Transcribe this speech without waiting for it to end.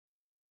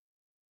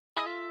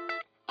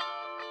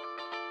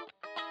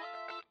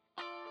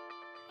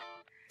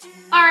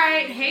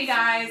Alright, hey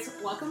guys,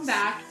 welcome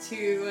back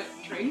to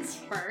Drinks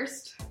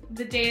First,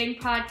 the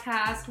dating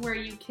podcast where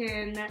you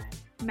can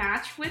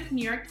match with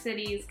New York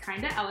City's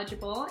Kinda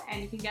Eligible,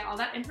 and you can get all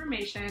that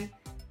information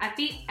at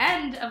the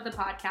end of the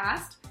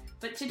podcast.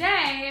 But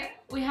today,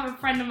 we have a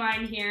friend of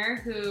mine here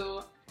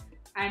who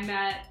I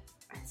met,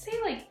 I'd say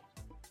like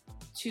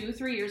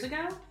 2-3 years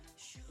ago.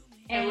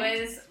 It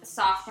was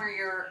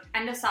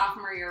end of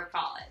sophomore year of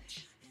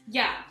college.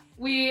 Yeah,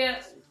 we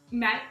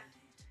met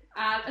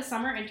at a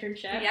summer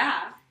internship.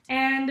 Yeah.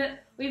 And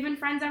we've been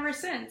friends ever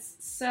since.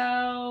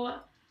 So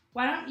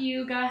why don't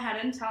you go ahead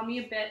and tell me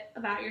a bit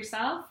about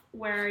yourself?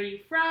 Where are you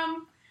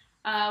from?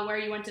 Where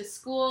you went to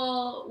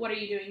school? What are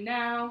you doing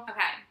now?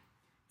 Okay.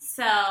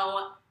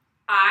 So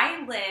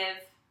I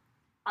live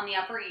on the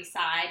Upper East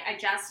Side. I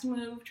just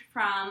moved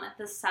from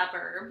the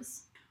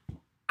suburbs.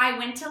 I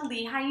went to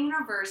Lehigh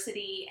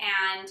University,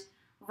 and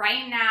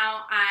right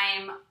now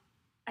I'm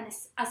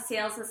a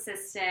sales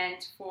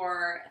assistant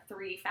for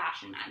 3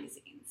 fashion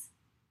magazines.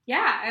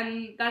 Yeah,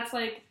 and that's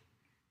like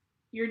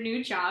your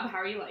new job. How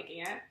are you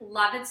liking it?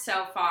 Love it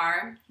so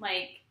far.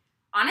 Like,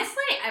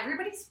 honestly,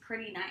 everybody's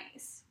pretty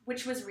nice,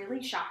 which was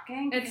really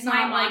shocking. It's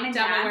not like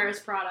Devil Wears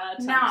Prada.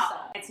 No,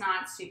 stuff. It's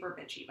not super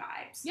bitchy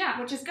vibes. Yeah.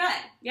 Which is good.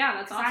 Yeah,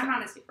 that's awesome. I'm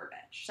not a super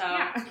bitch, so.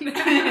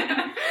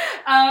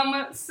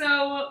 Yeah.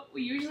 So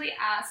we usually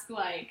ask,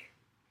 like,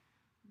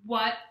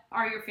 what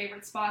are your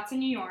favorite spots in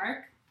New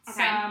York?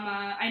 Okay.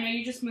 I know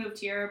you just moved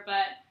here,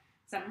 but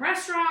some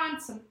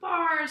restaurants, some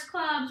bars,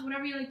 clubs,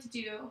 whatever you like to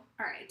do.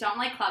 All right, don't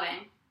like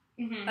clubbing.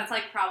 Mm-hmm. That's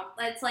like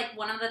it's like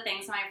one of the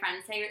things my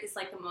friends say is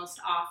like the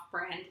most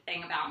off-brand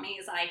thing about me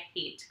is I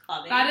hate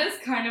clubbing. That is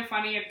kind of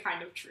funny and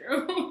kind of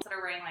true. That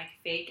are wearing like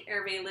fake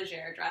Hervé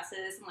Leger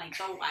dresses and like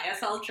the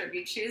YSL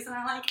tribute shoes, and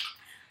I'm like,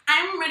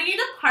 I'm ready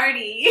to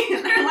party.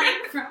 And they're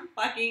like from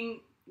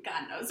fucking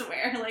God knows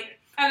where. Like,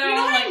 you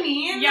know what I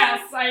mean?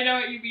 Yes, I know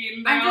what you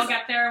mean. They all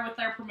get there with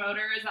their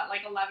promoters at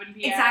like 11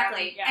 p.m.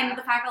 Exactly. Yeah. And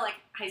the fact that like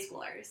high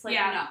schoolers. Like,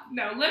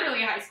 no,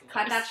 literally high schoolers.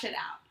 Cut that shit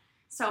out.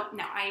 So,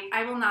 no,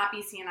 I will not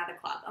be seen at a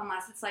club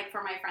unless it's, like,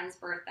 for my friend's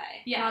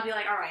birthday. Yeah. And I'll be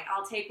like, all right,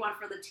 I'll take one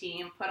for the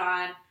team, put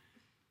on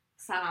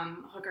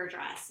some hooker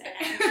dress,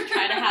 and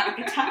try to have a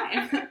good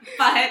time.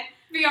 But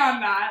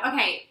beyond that.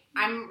 Okay,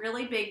 I'm a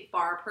really big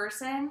bar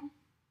person.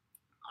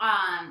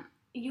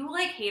 You,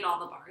 like, hate all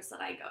the bars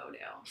that I go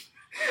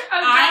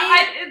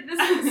to.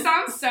 This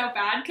sounds so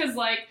bad, because,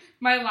 like,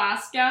 my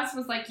last guess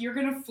was, like, you're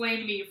gonna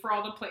flame me for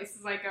all the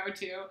places I go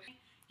to.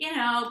 You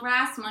know,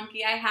 Brass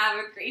Monkey, I have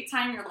a great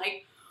time. You're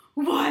like,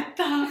 what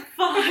the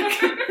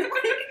fuck?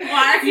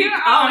 Why are you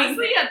going?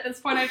 Honestly, at this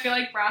point, I feel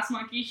like Brass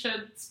Monkey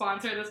should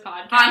sponsor this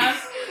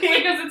podcast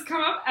because it's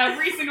come up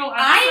every single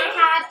episode.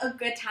 I had a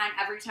good time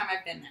every time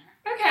I've been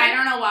there. Okay. I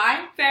don't know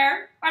why.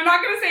 Fair. I'm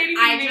not going to say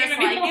anything I just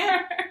anymore.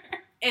 like it.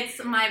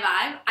 It's my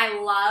vibe. I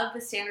love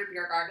the Standard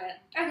Beer Garden.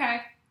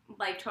 Okay.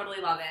 Like, totally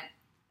love it.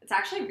 It's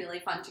actually really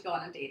fun to go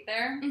on a date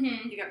there.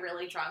 Mm-hmm. You get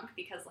really drunk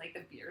because, like,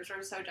 the beers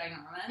are so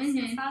ginormous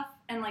and stuff.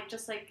 And, like,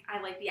 just, like,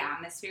 I like the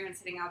atmosphere and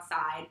sitting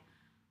outside.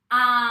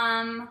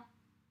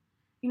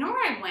 You know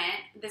where I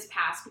went this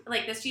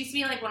used to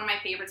be, like, one of my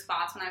favorite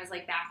spots when I was,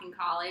 like, back in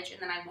college, and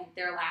then I went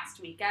there last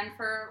weekend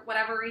for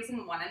whatever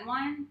reason,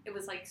 1-on-1. It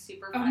was, like,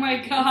 super fun. Oh my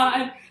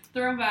god,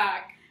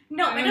 throwback.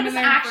 No, but it was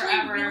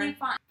actually really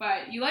fun.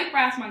 But you like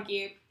Brass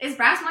Monkey. Is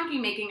Brass Monkey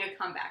making a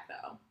comeback,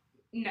 though?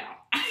 No.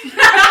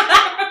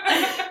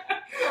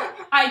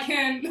 I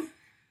can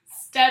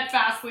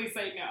steadfastly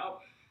say no.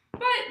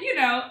 But, you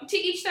know, to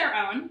each their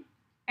own.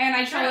 And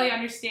I totally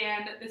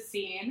understand the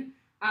scene.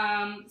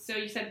 So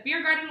you said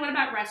beer garden. What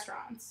about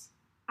restaurants?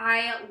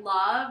 I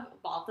love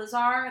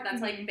Balthazar.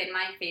 That's like been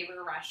my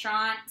favorite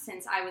restaurant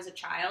since I was a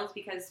child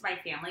because my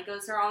family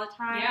goes there all the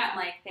time. Yeah. And,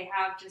 like, they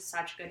have just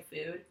such good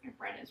food. Their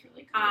bread is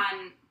really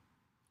good.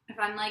 If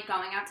I'm like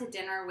going out to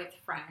dinner with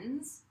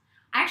friends,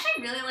 I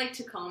actually really like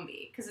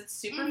Tacombe because it's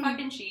super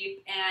fucking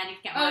cheap and you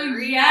can get margaritas. Oh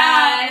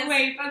yeah.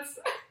 Wait, that's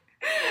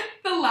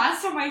the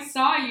last time I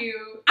saw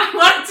you. I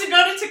wanted to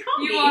go to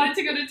Tacombe. You wanted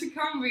to go to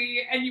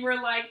Tacombe, and you were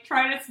like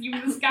trying to scheme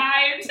this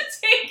guy into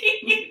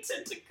taking you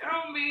to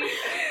Tacombe.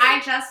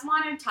 I just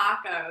wanted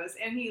tacos,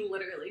 and he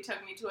literally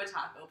took me to a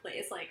taco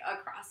place like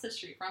across the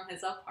street from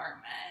his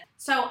apartment.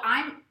 So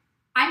I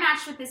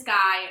matched with this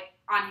guy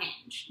on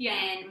Hinge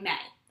in May,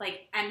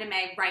 like end of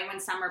May, right when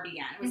summer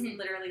began. It was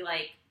literally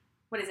like,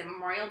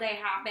 Memorial Day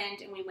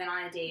happened, and we went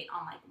on a date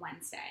on like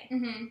Wednesday.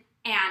 Mm-hmm.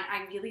 And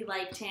I really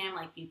liked him.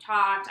 Like, you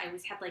talked. I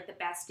always had, like, the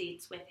best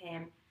dates with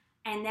him.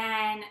 And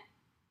then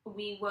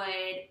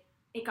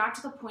it got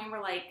to the point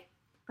where, like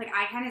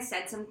I kind of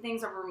said some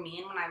things that were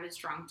mean when I was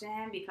drunk to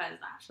him because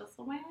that's just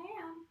the way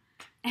I am.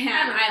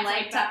 And I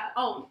like that.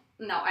 Oh,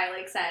 no, I,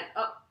 like, said,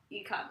 oh,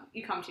 you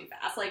come too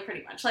fast. Like,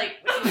 pretty much. Like,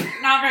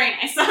 not very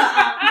nice.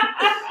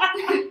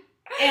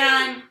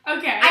 And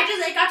okay.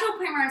 it got to a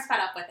point where I was fed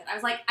up with it. I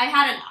was like, I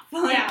had enough.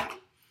 Like, yeah.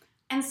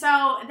 And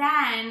so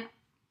then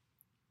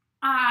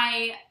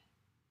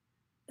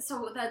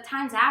so the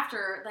times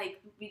after,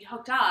 like, we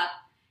hooked up,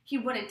 he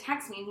wouldn't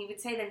text me, and he would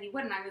say that he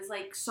wouldn't. I was,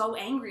 like, so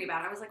angry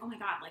about it. I was like, oh, my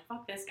God, like,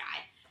 fuck this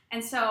guy.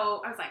 And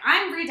so I was like,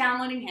 I'm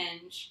re-downloading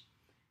Hinge.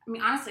 I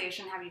mean, honestly, I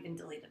shouldn't have even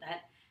deleted it.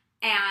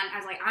 And I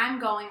was like, I'm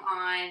going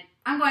on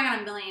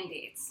a million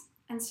dates.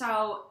 And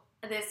so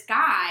this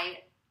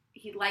guy,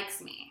 he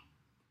likes me.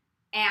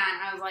 And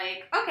I was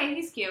like, okay,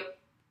 he's cute.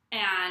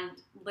 And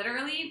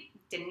literally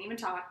didn't even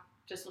talk.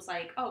 Just was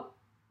like, oh,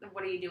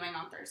 what are you doing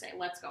on Thursday?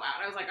 Let's go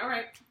out. I was like, all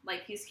right,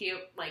 like, he's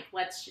cute. Like,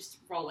 let's just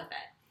roll with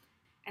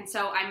it. And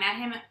so I met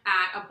him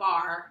at a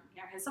bar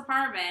near his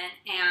apartment,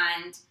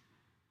 and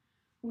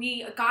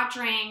we got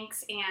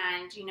drinks,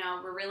 and, you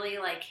know, we're really,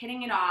 like,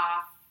 hitting it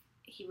off.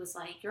 He was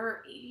like,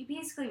 he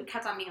basically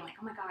kept on being like,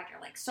 oh my God, you're,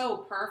 like, so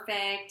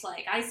perfect.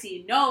 Like, I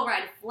see no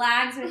red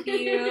flags with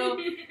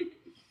you.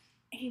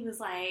 He was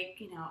like,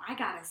 you know, I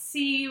gotta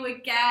see you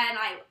again.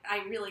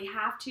 I really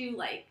have to,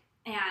 like,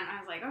 and I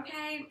was like,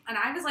 okay. And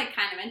I was, like,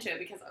 kind of into it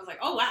because I was like,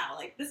 oh, wow,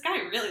 like, this guy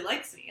really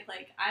likes me.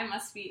 Like, I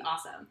must be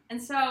awesome.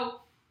 And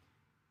so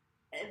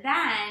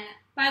then...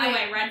 By the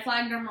way, red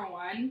flag number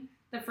 1,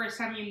 the first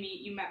time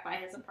you met by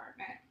his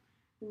apartment.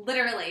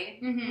 Literally.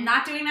 Mm-hmm.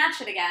 Not doing that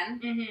shit again.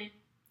 Mm-hmm.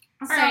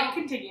 All right,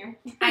 continue.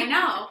 I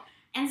know.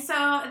 And so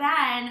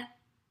then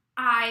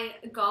I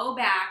go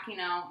back, you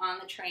know, on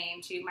the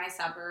train to my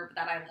suburb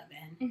that I live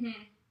in.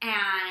 Mm-hmm.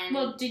 And...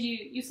 Well, did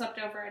you slept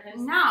over at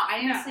his? No,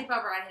 I didn't sleep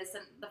over at his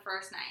the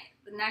first night.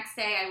 The next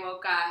day I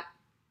woke up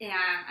and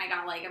I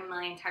got like a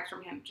million texts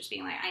from him just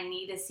being like, I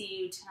need to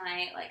see you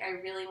tonight. Like,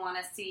 I really want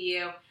to see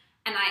you.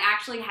 And I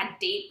actually had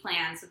date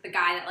plans with the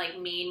guy that, like,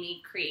 made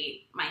me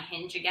create my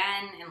Hinge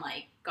again and,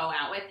 like, go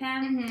out with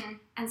him. Mm-hmm.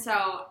 And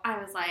so I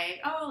was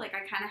like, oh, like, I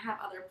kind of have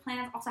other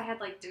plans. Also, I had,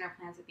 like, dinner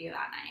plans with you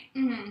that night.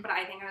 Mm-hmm. But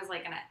I think I was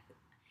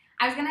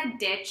gonna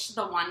ditch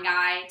the one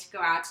guy to go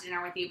out to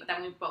dinner with you, but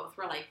then we both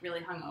were, like,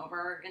 really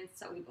hungover, and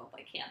so we both,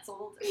 like,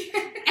 canceled.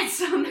 And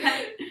so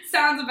that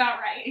sounds about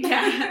right.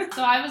 Yeah.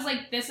 So I was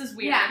like, this is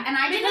weird. Yeah, and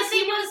I didn't because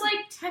think he was,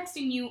 like,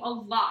 texting you a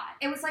lot.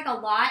 It was, like, a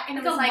lot, and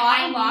like, it was, like,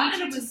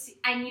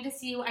 I need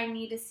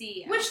to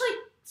see you. Which, like,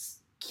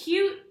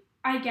 cute,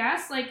 I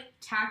guess, like,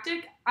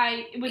 tactic.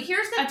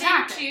 Here's the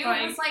thing, too.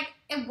 Like, it was, like,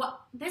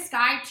 this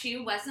guy,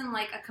 too, wasn't,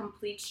 like, a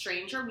complete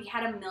stranger. We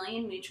had a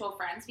million mutual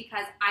friends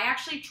because I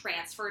actually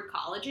transferred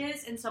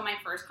colleges, and so my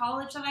first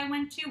college that I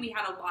went to, we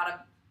had a lot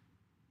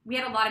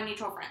of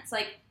mutual friends.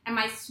 Like, and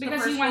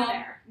because you went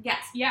there.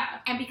 Yes. Yeah.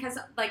 And because,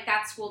 like,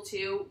 that school,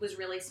 too, was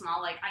really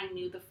small. Like, I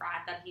knew the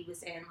frat that he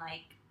was in,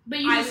 like... But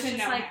you just didn't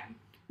know him.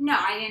 No,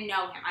 I didn't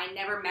know him. I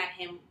never met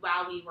him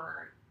while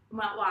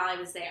I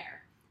was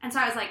there. And so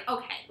I was like,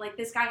 okay, like,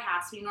 this guy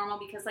has to be normal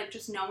because, like,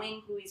 just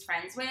knowing who he's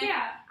friends with.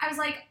 Yeah. I was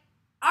like,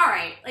 all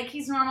right, like,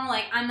 he's normal.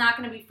 Like, I'm not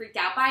going to be freaked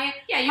out by it.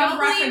 Yeah, you have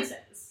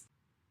references.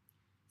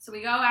 So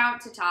we go out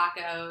to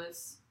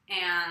tacos,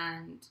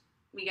 and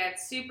we get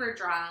super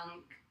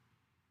drunk.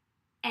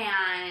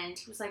 And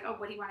he was like, oh,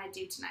 what do you want to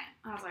do tonight?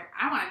 I was like,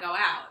 I want to go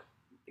out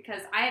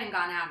because I haven't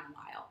gone out in a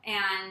while.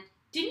 And...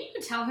 Didn't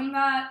you tell him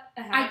that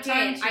ahead of time?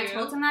 I did. I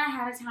told him that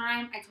ahead of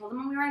time. I told him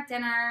when we were at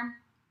dinner.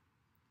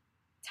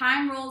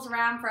 Time rolls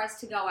around for us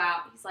to go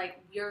out. He's like,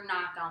 we're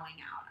not going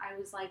out. I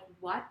was like,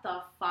 what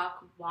the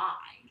fuck? Why?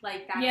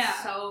 Like,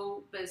 that's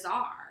so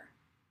bizarre.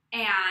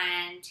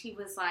 And he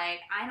was like,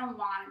 I don't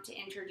want to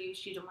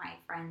introduce you to my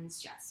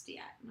friends just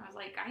yet. And I was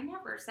like, I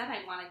never said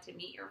I wanted to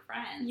meet your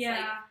friends.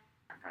 Yeah.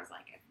 Like, I was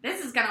like, if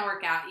this is going to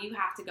work out, you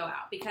have to go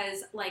out.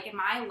 Because, like, in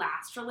my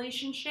last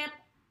relationship,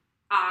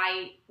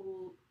 I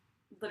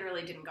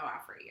literally didn't go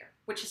out for a year.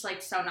 Which is,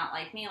 like, so not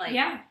like me. Like,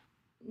 yeah.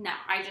 No,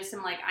 I just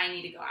am like, I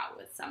need to go out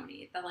with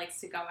somebody that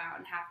likes to go out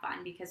and have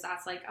fun because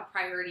that's, like, a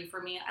priority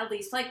for me, at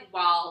least, like,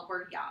 while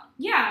we're young.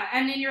 Yeah,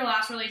 and in your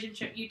last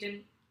relationship, you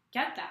didn't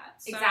get that.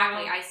 So.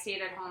 Exactly. I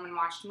stayed at home and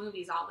watched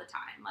movies all the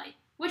time. Like,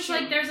 which,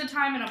 like, there's a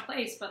time and a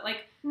place, but,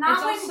 like,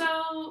 it's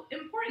also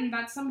important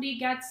that somebody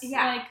gets,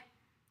 like,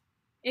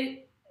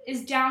 it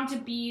is down to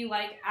be,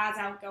 like, as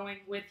outgoing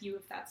with you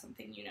if that's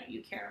something, you know,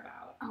 you care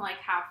about. And, like,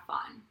 have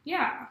fun.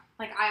 Yeah.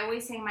 Like, I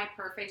always say my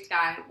perfect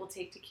guy will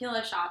take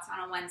tequila shots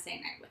on a Wednesday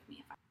night with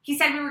me. He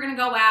said we were going to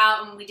go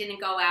out, and we didn't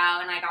go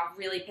out, and I got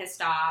really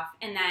pissed off,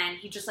 and then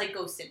he just, like,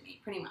 ghosted me,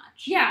 pretty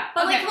much. Yeah.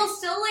 But, like, he'll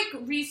still,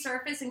 like,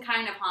 resurface and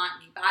kind of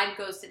haunt me, but I've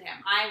ghosted him.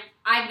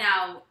 I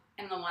now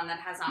am the one that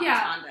has not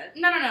responded.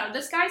 No.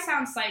 This guy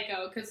sounds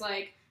psycho, because,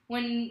 like,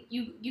 when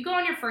you go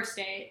on your first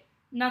date,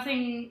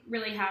 nothing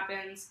really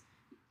happens.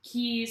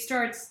 He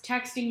starts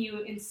texting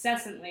you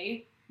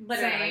incessantly,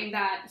 saying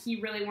that he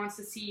really wants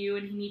to see you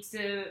and he needs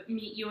to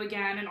meet you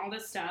again and all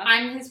this stuff.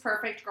 I'm his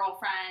perfect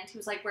girlfriend. He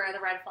was like, where are the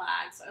red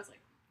flags? I was like,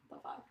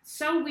 what the fuck?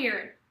 So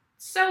weird.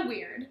 So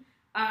weird.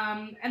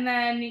 And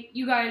then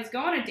you guys go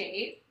on a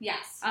date.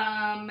 Yes.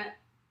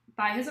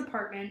 By his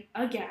apartment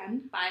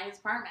again. By his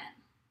apartment.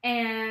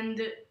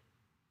 And...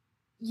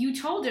 you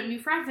told him,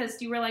 you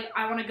prefaced, you were like,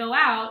 I want to go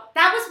out.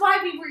 That was why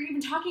we were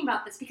even talking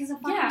about this, because of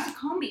fucking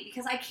Tacombe,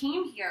 because I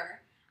came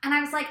here, and I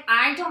was like,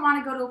 I don't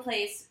want to go to a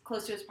place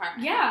close to his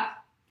apartment. Yeah.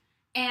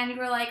 And you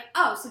were like,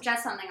 oh,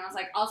 suggest something. And I was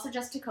like, I'll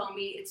suggest Tacombe.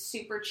 It's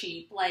super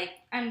cheap. Like,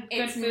 and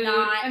it's good food,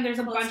 not and there's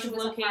a bunch of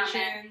locations.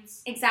 Apartment.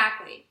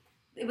 Exactly.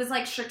 It was,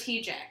 like,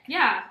 strategic.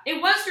 Yeah,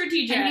 it was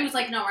strategic. And he was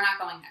like, no, we're not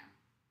going there.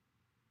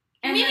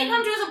 And he made me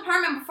come to his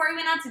apartment before we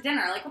went out to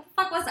dinner. Like, what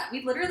the fuck was that?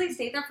 We literally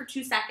stayed there for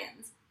 2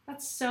 seconds.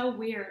 That's so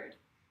weird.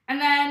 And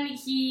then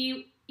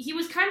he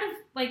was kind of,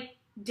 like,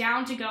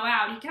 down to go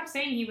out. He kept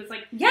saying he was,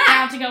 like,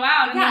 down to go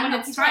out. And then when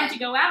it's time to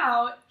go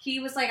out... He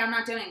was like, I'm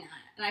not doing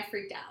that. And I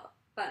freaked out.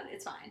 But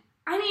it's fine.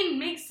 I mean,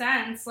 makes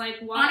sense. Like,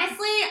 what?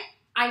 Honestly,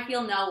 I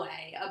feel no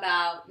way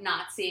about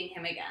not seeing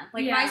him again.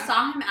 Like, if I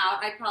saw him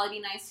out, I'd probably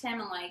be nice to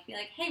him and, like, be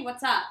like, hey,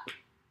 what's up?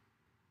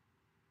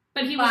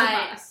 But he was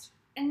a bust.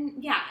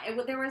 And, yeah,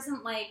 there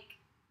wasn't, like...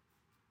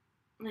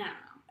 I don't know.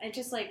 It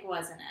just, like,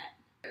 wasn't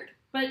it.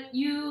 But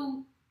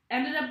you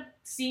ended up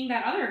seeing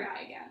that other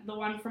guy again. The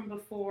one from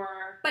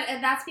before. But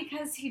that's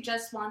because he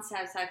just wants to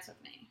have sex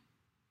with me.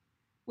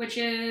 Which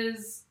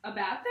is a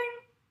bad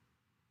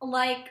thing?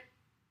 Like...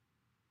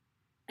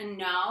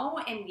 No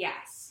and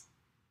yes.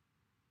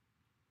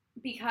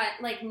 Because,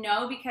 like,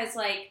 no, because,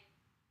 like,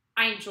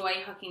 I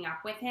enjoy hooking up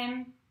with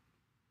him,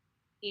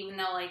 even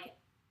though, like,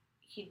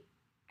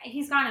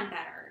 he's gotten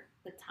better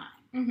with time.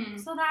 Mm-hmm.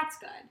 So that's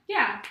good.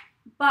 Yeah.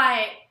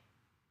 But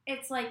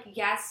it's, like,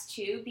 yes,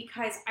 too,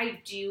 because I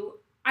do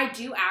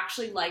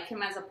actually like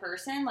him as a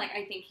person. Like,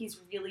 I think he's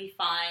really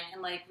fun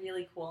and, like,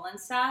 really cool and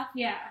stuff.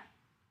 Yeah.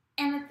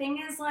 And the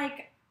thing is,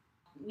 like,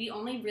 we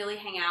only really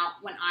hang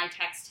out when I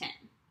text him.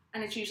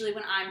 And it's usually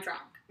when I'm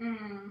drunk.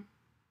 Mm.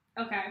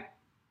 Okay.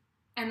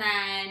 And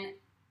then,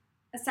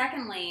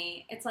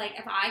 secondly, it's like,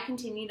 if I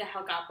continue to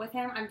hook up with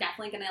him, I'm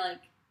definitely going to,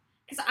 like,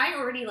 because I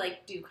already,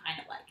 like, do kind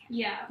of like him.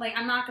 Yeah. Like,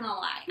 I'm not going to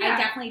lie. Yeah. I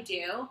definitely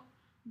do.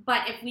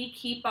 But if we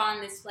keep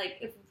on this, like,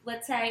 if,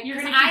 let's say, you're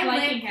because gonna keep I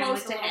liking live him,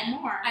 close like, to him.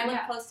 More. I live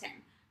close to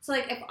him. So,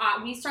 like, if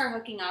we start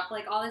hooking up,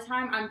 like, all the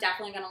time, I'm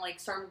definitely going to, like,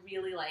 start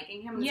really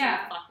liking him and he's going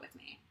to fuck with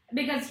me.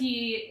 Because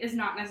he is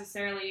not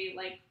necessarily,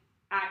 like,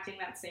 acting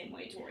that same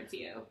way towards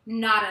you.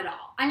 Not at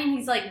all. I mean,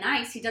 he's, like,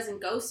 nice. He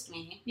doesn't ghost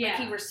me. Yeah. Like,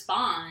 he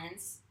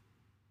responds.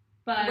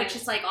 But which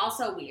is, like,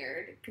 also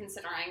weird,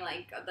 considering,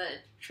 like, the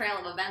trail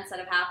of events that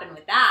have happened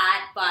with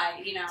that.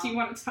 But, you know. Do you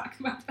want to talk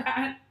about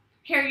that?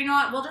 Here, you know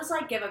what? We'll just,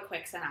 like, give a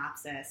quick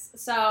synopsis.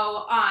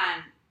 So,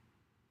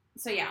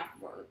 yeah,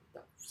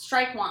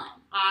 strike one.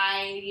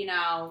 I, you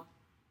know,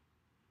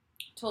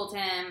 told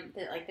him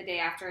that, like, the day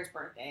after his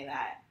birthday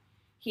that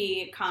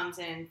he comes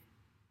in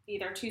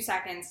either 2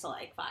 seconds to,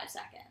 like, 5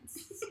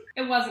 seconds.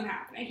 It wasn't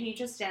happening. He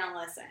just didn't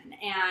listen.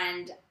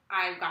 And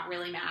I got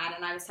really mad,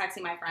 and I was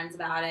texting my friends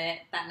about it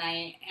that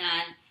night.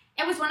 And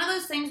it was one of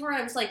those things where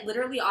I was, like,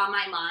 literally on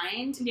my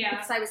mind. Yeah.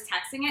 Because I was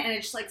texting it, and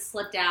it just, like,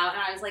 slipped out.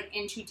 And I was, like,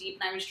 in too deep,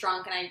 and I was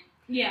drunk, and I...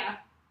 Yeah.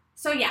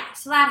 So, yeah.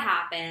 So that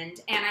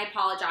happened, and I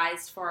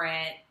apologized for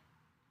it.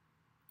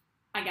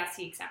 I guess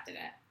he accepted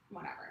it.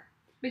 Whatever.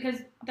 Because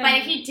but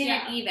he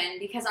didn't even,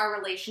 because our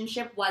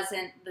relationship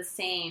wasn't the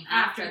same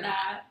after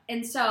that.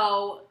 And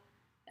so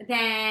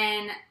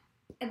then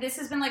this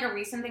has been like a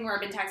recent thing where I've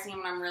been texting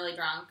him when I'm really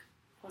drunk.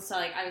 So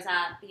like I was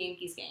at the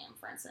Yankees game,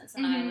 for instance,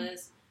 and I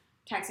was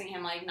texting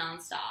him like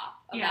nonstop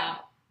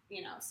about,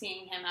 you know,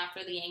 seeing him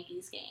after the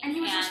Yankees game. And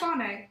he was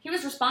responding. He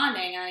was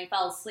responding, and he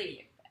fell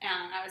asleep.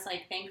 And I was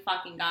like, thank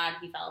fucking God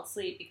he fell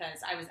asleep, because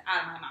I was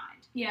out of my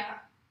mind. Yeah.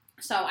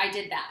 So I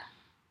did that.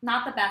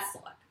 Not the best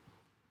look.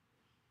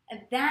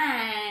 And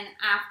then,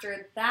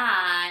 after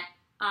that,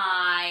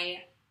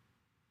 I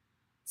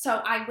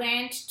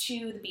went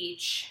to the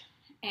beach,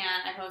 and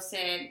I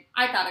posted,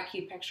 I thought, a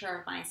cute picture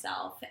of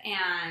myself,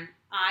 and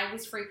I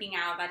was freaking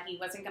out that he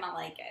wasn't going to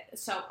like it.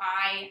 So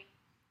I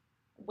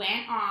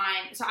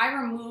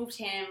removed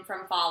him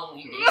from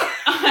following me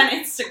on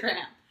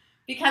Instagram,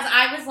 because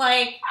I was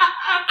like,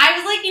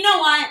 you know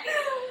what?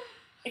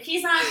 If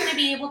he's not going to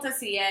be able to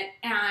see it,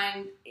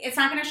 and it's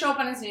not going to show up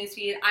on his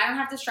newsfeed, I don't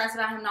have to stress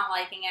about him not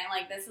liking it.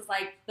 Like, this is,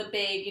 like, the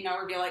big, you know,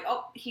 reveal, like,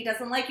 oh, he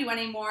doesn't like you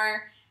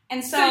anymore.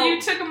 And so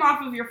you took him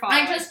off of your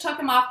following. I just took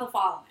him off the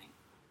following.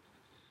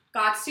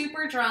 Got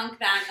super drunk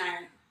that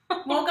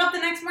night. Woke up the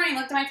next morning,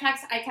 looked at my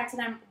text. I texted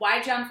him,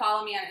 why'd you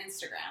unfollow me on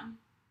Instagram?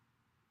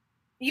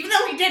 Even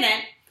though he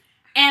didn't.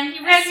 And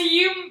you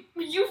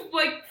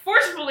like,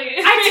 forcefully.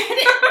 I did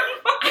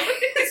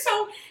it.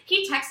 So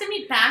he texted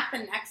me back the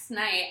next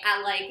night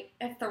at like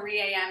 3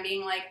 a.m.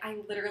 being like, I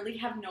literally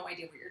have no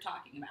idea what you're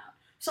talking about.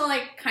 So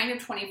like kind of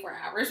 24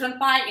 hours went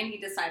by, and he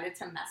decided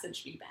to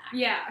message me back.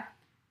 Yeah.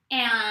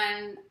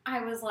 And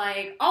I was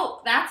like,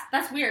 oh,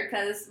 that's weird,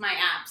 because my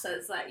app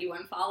says that you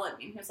unfollowed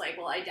me. And he was like,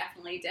 well, I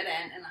definitely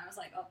didn't. And I was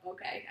like, oh,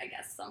 okay, I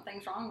guess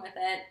something's wrong with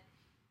it.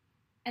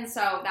 And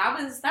so that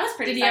was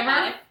pretty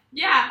psychotic.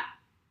 Yeah.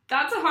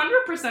 That's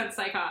 100%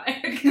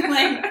 psychotic.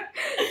 Like,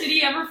 did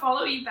he ever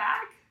follow you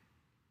back?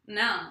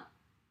 No.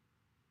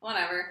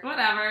 Whatever.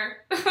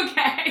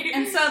 Okay.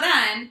 And so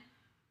then,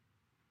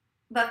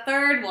 the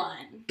third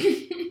one.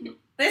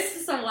 This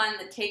is the one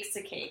that takes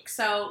the cake.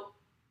 So,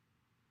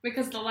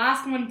 because the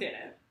last one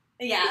didn't.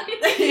 Yeah.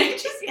 It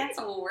just gets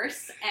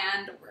worse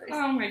and worse.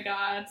 Oh my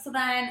God. So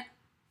then,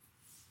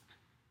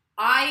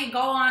 I go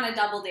on a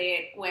double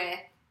date with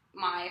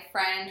my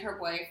friend, her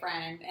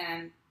boyfriend,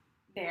 and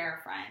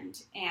their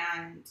friend.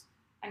 And,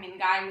 I mean, the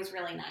guy was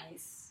really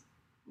nice.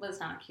 Was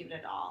not cute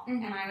at all.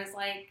 Mm-hmm. And I was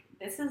like,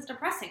 this is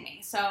depressing me.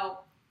 So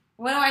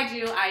what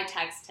do? I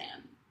text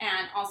him.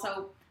 And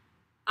also,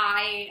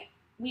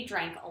 we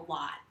drank a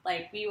lot.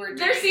 Like, we were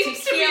there doing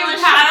seems to be a tequila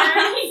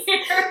pattern shots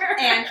here.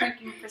 and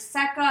drinking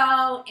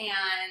Prosecco,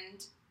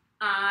 and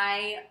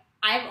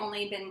I've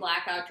only been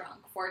blackout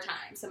drunk 4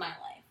 times in my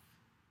life.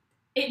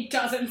 It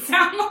doesn't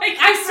sound like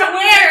I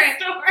swear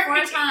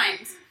 4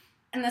 times.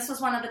 And this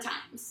was one of the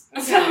times.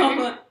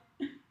 Okay.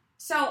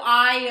 So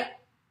I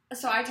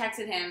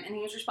texted him, and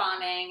he was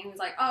responding, and he was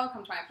like, oh,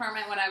 come to my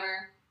apartment,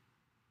 whatever.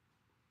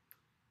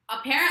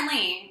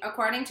 Apparently,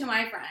 according to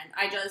my friend,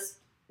 I just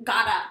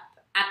got up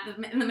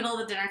in the middle of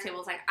the dinner table.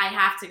 Was like, I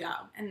have to go.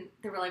 And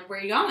they were like, where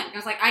are you going? And I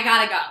was like, I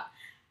gotta go.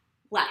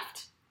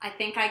 Left. I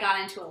think I got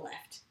into a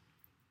lift.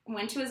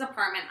 Went to his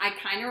apartment. I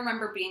kind of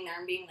remember being there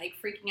and being like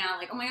freaking out,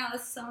 like, oh my god,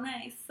 this is so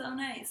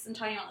nice, and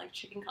talking about like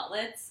chicken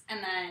cutlets. And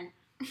then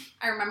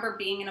I remember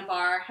being in a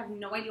bar, have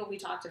no idea what we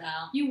talked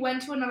about. You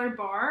went to another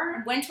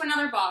bar? Went to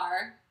another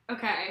bar.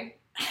 Okay.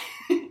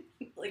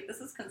 Like,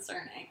 this is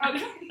concerning.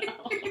 Okay.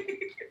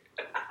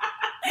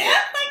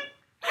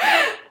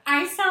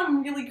 I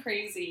sound really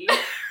crazy.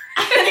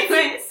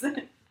 Anyways, this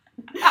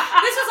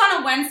was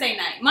on a Wednesday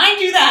night. Mind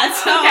you that.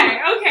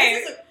 So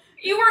Okay.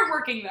 You weren't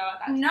working, though, at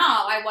that time. No,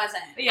 I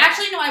wasn't. Yeah.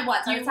 Actually, no, I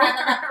was. I was at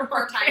that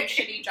part-time working.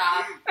 shitty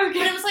job. Okay.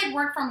 But it was, like,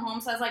 work from home,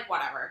 so I was like,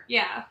 whatever.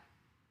 Yeah.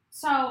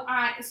 So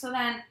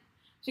then,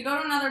 to go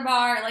to another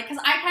bar, like,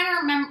 because I kind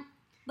of remember,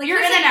 like, You're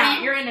in and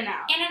out. You're in and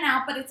out. In and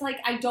out, but it's like,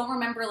 I don't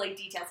remember, like,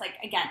 details. Like,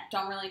 again,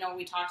 don't really know what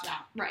we talked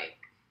about. Right.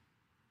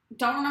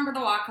 Don't remember the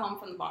walk home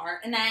from the bar.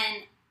 And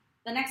then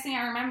the next thing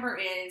I remember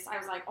is I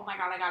was like, oh my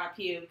god, I gotta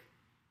puke.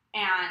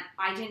 And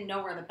I didn't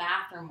know where the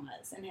bathroom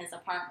was in his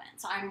apartment.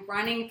 So I'm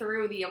running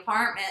through the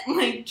apartment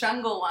like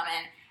Jungle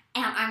Woman.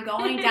 And I'm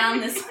going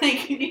down this, like,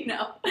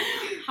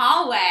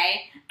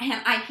 hallway.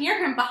 And I hear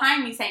him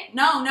behind me saying,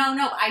 no.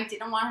 I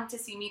didn't want him to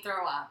see me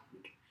throw up.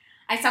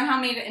 I somehow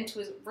made it into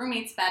his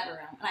roommate's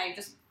bedroom. And I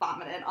just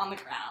vomited on the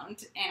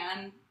ground.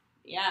 And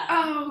yeah.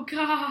 Oh,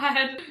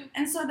 God.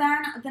 And so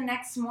then the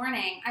next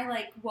morning, I,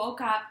 like,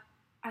 woke up.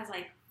 I was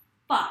like,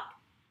 fuck.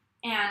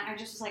 And I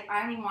just was like,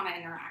 I don't even want to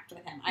interact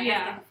with him. I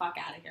gotta get the fuck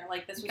out of here.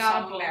 Like, this was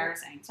so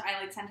embarrassing. So I,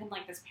 like, sent him,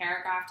 like, this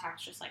paragraph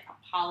text just, like,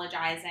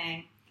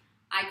 apologizing.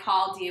 I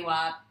called you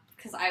up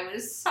because I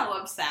was so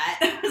upset.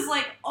 I was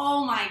like,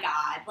 oh my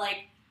god.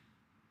 Like,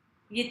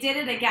 you did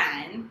it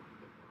again.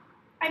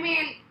 I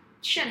mean,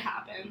 shit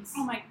happens.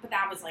 Oh my, but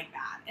that was, like,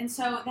 bad. And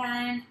so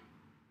then,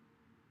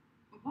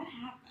 what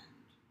happened?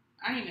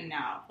 I don't even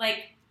know.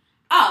 Like,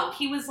 oh,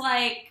 he was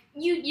like,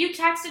 You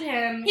texted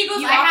him. He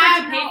goes, you I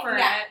offered have to pay for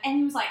it. And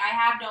he was like, I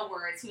have no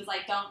words. He was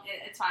like,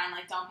 it's fine.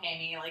 Like, don't pay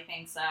me. Like,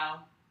 thanks, so.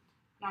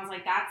 And I was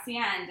like, that's the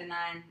end. And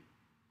then,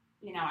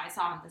 I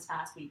saw him this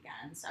past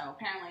weekend. So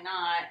apparently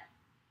not.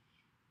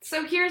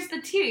 So here's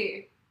the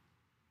tea.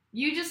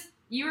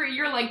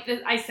 You're like,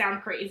 this, I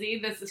sound crazy.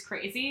 This is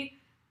crazy.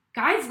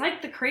 Guys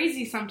like the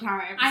crazy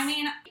sometimes. I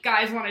mean,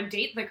 guys want to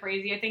date the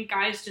crazy. I think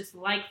guys just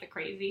like the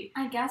crazy.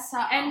 I guess so.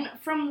 And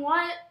from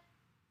what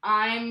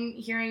I'm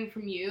hearing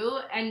from you,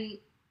 and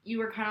you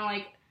were kind of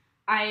like,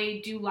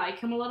 I do like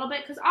him a little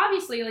bit, because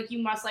obviously, like,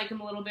 you must like him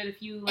a little bit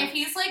if you, like... If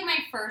he's, like, my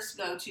first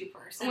go-to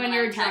person when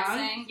you're I'm drunk.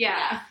 texting.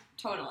 Yeah.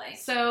 Totally.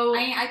 So...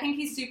 I think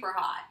he's super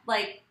hot.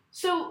 Like...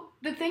 So,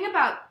 the thing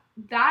about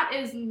that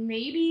is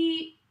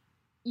maybe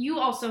you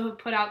also have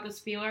put out this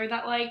feeler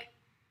that, like,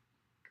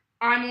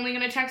 I'm only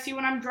going to text you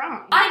when I'm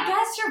drunk. I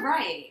guess you're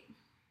right.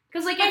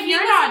 Because, like, if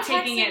you're not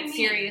taking it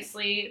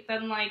seriously,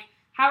 then, like,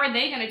 how are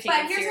they going to take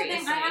it seriously? But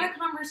here's the thing, I had a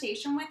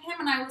conversation with him,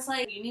 and I was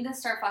like, you need to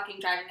start fucking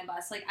driving the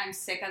bus. Like, I'm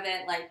sick of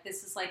it. Like,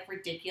 this is, like,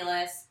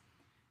 ridiculous.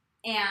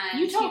 And...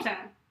 You told him.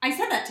 I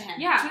said that to him.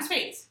 Yeah. To his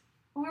face.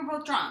 When we were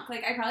both drunk.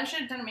 Like, I probably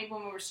should have done it maybe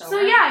when we were sober.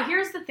 So, yeah,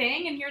 here's the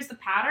thing, and here's the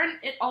pattern.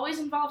 It always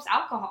involves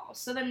alcohol.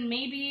 So then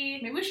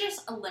maybe we should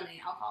just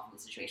eliminate alcohol from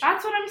the situation.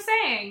 That's what I'm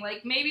saying.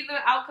 Like, maybe the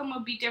outcome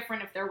would be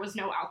different if there was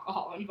no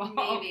alcohol involved.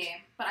 Maybe.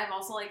 But I've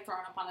also, like, thrown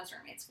up on his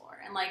roommate's floor.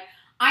 And, like,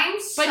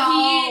 I'm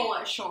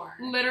so sure.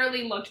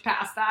 Literally looked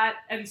past that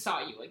and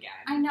saw you again.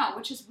 I know,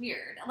 which is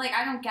weird. Like,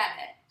 I don't get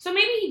it. So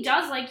maybe he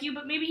does like you,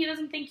 but maybe he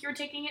doesn't think you're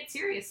taking it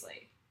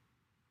seriously.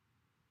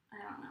 I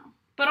don't know.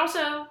 But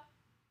also...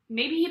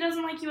 maybe he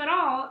doesn't like you at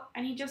all,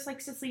 and he just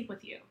likes to sleep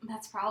with you.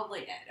 That's probably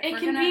it. It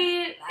can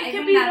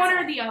be one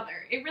or the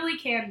other. It really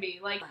can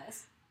be. Like,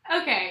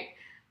 okay.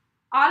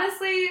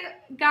 Honestly,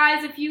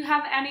 guys, if you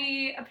have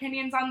any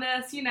opinions on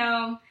this,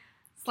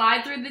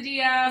 slide through the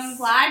DMs.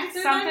 Slide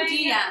through the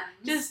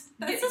DMs. Just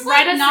this is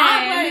write like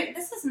us in.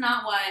 This is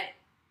not what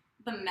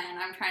the men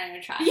I'm trying to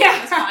attract to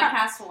this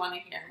podcast want to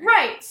hear.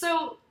 Right.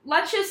 So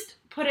let's just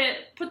put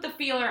the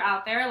feeler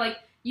out there. Like,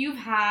 you've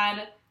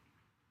had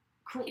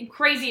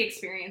crazy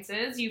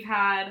experiences.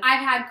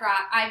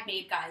 I've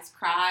made guys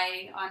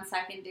cry on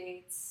second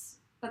dates,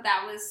 but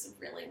that was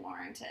really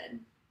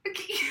warranted.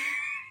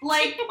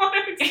 Like,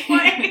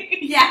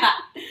 yeah.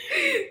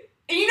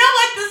 You know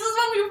what? This is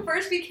when we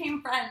first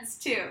became friends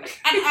too, and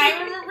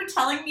I remember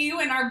telling you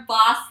and our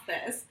boss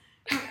this,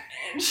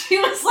 and she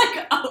was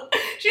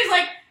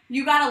like,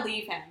 you gotta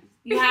leave him.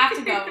 You have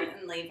to go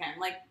and leave him.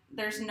 Like,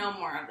 there's no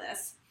more of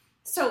this.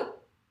 So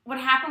what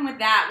happened with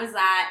that was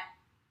that,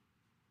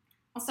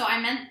 so I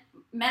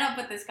met up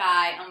with this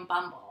guy on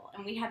Bumble,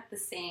 and we had the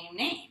same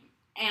name.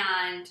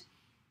 And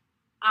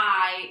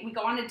we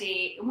go on a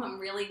date. It went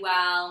really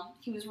well.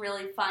 He was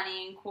really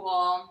funny and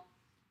cool.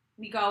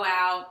 We go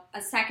out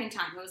a second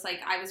time. It was like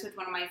I was with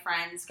one of my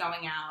friends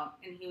going out,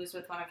 and he was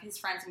with one of his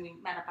friends, and we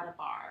met up at a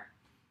bar.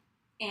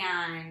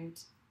 And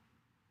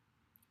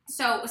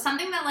so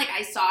something that, like,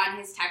 I saw in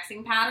his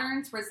texting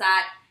patterns was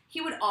that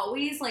he would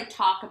always, like,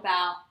 talk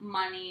about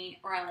money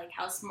or, like,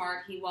 how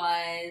smart he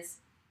was.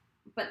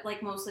 But,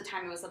 like, most of the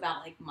time it was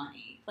about, like,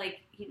 money. Like,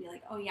 he'd be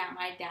like, oh, yeah,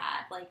 my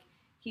dad, like,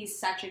 he's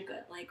such a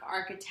good, like,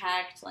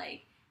 architect.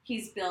 Like,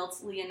 he's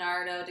built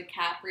Leonardo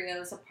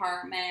DiCaprio's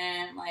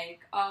apartment.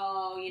 Like,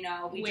 oh, you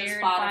know, we Weird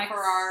just bought flex, a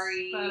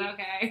Ferrari. but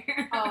okay.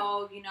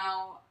 Oh, you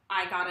know,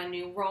 I got a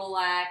new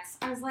Rolex.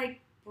 I was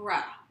like,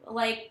 bruh,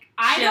 like,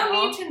 I Chill.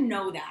 don't need to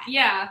know that.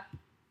 Yeah.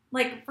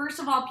 Like, first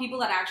of all, people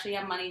that actually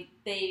have money,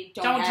 they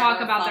don't Don't ever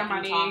talk about their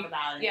fucking money. talk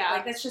about it. Yeah.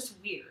 Like, that's just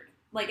weird.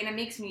 Like, and it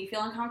makes me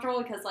feel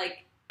uncomfortable because,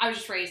 like, I was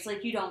just raised,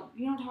 like, you don't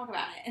talk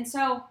about it. And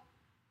so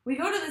we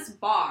go to this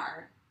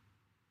bar,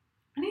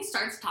 and he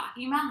starts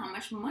talking about how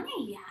much money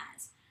he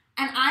has.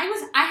 And I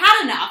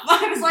had enough.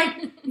 I was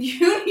like,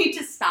 you need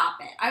to stop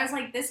it. I was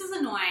like, this is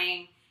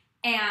annoying,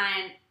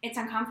 and it's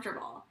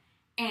uncomfortable.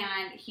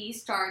 And he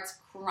starts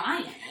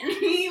crying.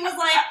 He was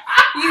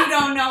like, you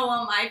don't know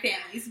what my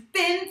family's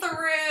been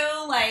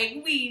through.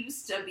 Like, we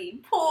used to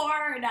be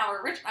poor, and now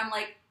we're rich. I'm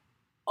like,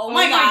 oh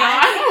my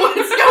God,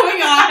 what's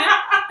going on?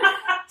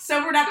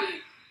 Sobered up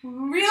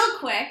real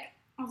quick.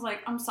 I was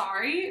like, I'm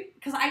sorry,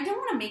 because I don't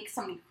want to make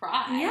somebody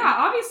cry. Yeah,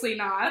 obviously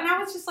But not.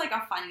 now it's just like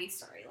a funny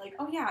story. Like,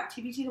 oh yeah,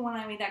 TBT, the one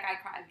I made that guy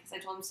cry because I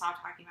told him to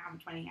stop talking about how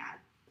much money he had.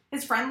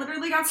 His friend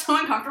literally got so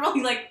uncomfortable,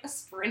 he like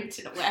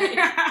sprinted away.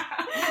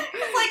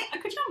 It's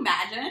like, could you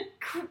imagine?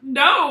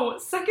 No,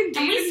 second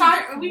date.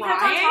 And we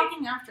kept on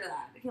talking after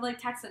that. He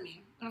like texted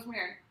me. It was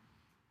weird.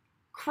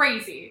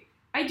 Crazy.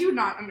 I do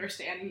not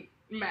understand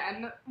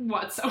men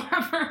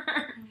whatsoever.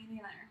 Me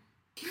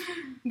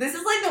neither. This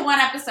is like the one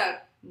episode.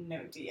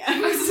 No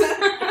DMs.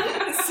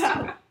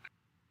 So.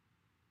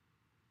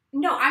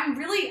 No,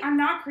 I'm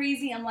not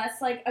crazy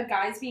unless like a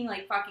guy's being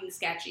like fucking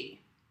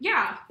sketchy.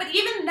 Yeah. But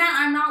even then,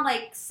 I'm not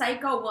like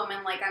psycho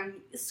woman. Like I'm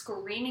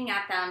screaming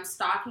at them,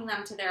 stalking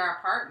them to their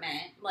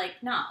apartment. Like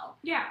no.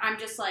 Yeah. I'm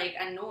just like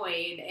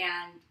annoyed,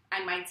 and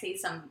I might say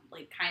some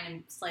like kind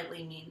of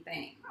slightly mean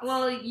things.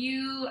 Well,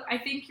 I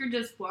think you're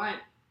just blunt.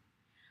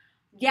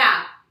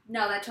 Yeah.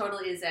 No, that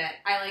totally is it.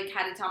 I like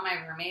had to tell my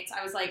roommates.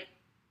 I was like,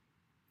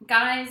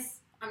 guys,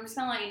 I'm just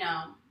gonna let you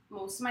know,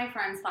 most of my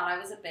friends thought I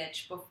was a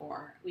bitch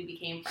before we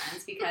became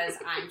friends because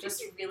I'm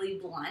just really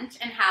blunt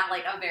and have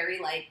like a very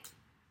like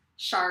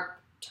sharp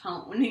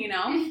tone, you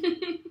know?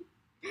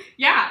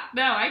 Yeah,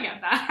 no, I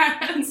get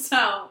that. And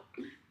so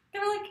they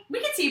were like, we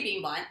can see you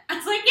being blunt. I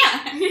was like,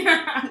 yeah.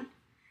 Yeah.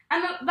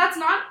 And that's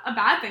not a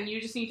bad thing. You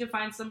just need to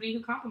find somebody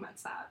who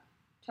compliments that.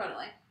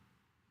 Totally.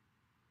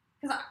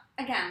 Because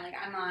again, like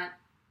I'm a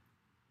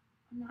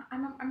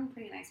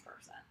pretty nice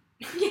person.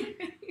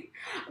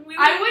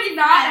 I would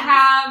not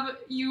have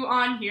you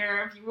on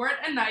here if you weren't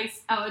a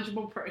nice,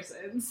 eligible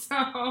person, so...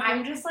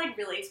 I'm just, like,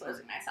 really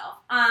exposing myself.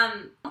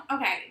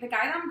 Okay, the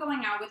guy that I'm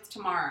going out with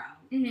tomorrow,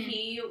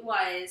 he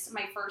was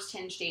my first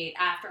Hinge date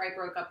after I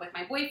broke up with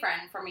my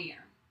boyfriend from a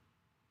year.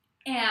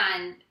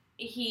 And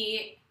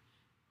he's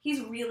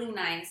really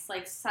nice,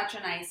 like, such a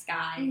nice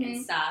guy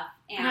and stuff.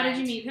 And how did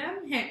you meet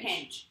him?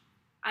 Hinge.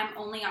 I'm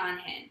only on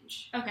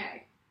Hinge.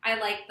 Okay. I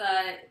like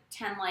the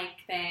 10 like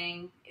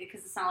thing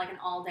because it's not like an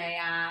all day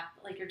app.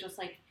 Like you're just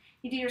like,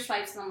 you do your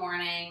swipes in the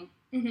morning,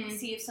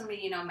 see if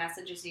somebody,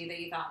 messages you that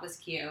you thought was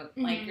cute.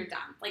 Like you're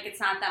done. Like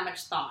it's not that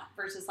much thought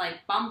versus like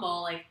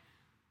Bumble. Like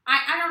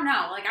I don't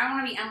know. Like I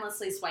want to be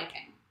endlessly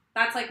swiping.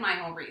 That's like my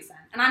whole reason.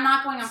 And I'm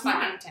not going on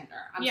fucking Tinder.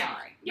 I'm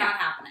sorry. Not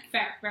happening.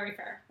 Fair. Very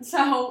fair.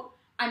 So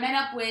I met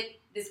up with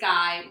this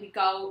guy. We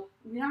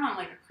went on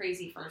like a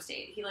crazy first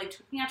date. He like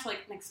took me out to like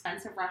an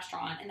expensive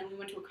restaurant and then we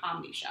went to a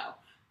comedy show.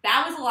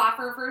 That was a lot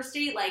for a first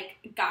date. Like,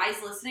 guys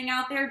listening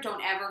out there,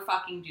 don't ever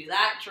fucking do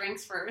that.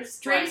 Drinks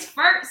first. Drinks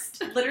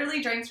first.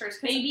 Literally drinks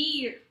first.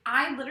 Baby.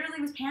 I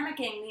literally was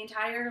panicking the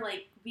entire,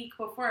 like, week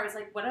before. I was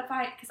like, what if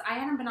because I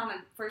hadn't been on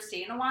a first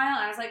date in a while.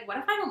 And I was like, what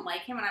if I don't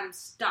like him and I'm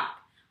stuck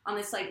on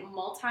this, like,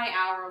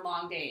 multi-hour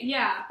long date?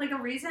 Yeah. Like,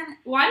 a reason.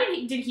 Why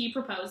did he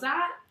propose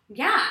that?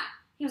 Yeah.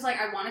 He was like,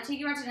 I want to take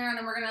you out to dinner and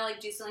then we're going to, like,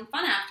 do something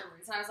fun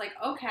afterwards. And I was like,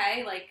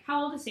 okay. Like.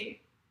 How old is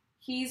he?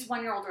 He's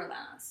 1 year older than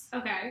us.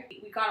 Okay.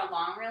 We got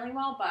along really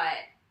well, but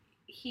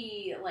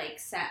he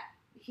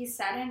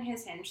said in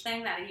his Hinge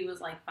thing that he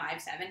was like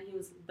 5'7". He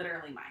was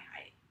literally my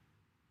height.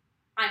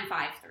 I'm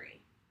 5'3".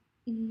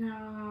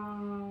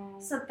 No.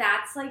 So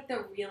that's like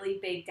the really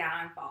big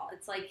downfall.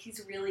 It's like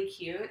he's really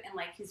cute and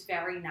like he's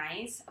very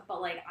nice,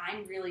 but like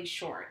I'm really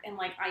short and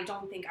like I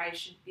don't think I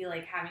should be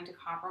like having to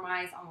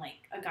compromise on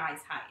like a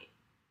guy's height.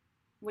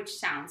 Which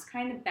sounds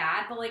kind of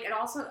bad, but like it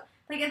also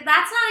like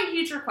that's not a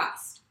huge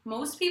request.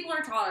 Most people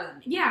are taller than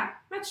me. Yeah,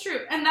 that's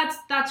true. And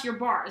that's your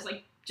bar. Is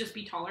like just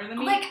be taller than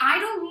me. Like, I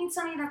don't need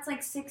somebody that's,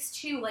 like,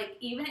 6'2". Like,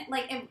 even,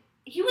 like, if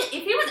he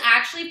was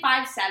actually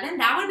 5'7",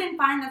 that would have been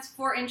fine. That's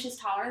 4 inches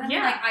taller than me.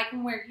 Like, I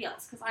can wear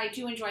heels, because I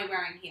do enjoy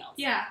wearing heels.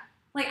 Yeah.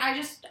 Like,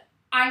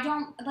 I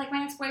don't, like,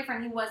 my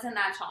ex-boyfriend, he wasn't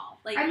that tall.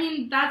 Like, I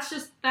mean, that's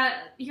just,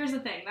 here's the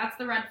thing, that's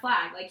the red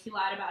flag. Like, he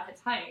lied about his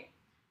height.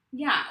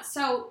 Yeah,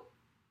 so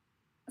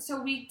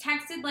we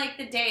texted, like,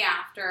 the day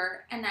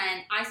after, and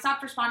then I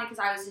stopped responding because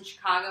I was in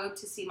Chicago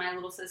to see my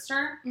little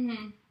sister.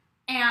 Mm-hmm.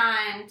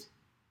 And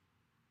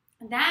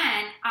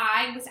then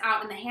I was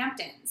out in the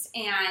Hamptons,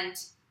 and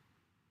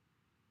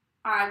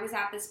I was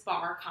at this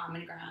bar,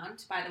 Common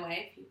Ground, by the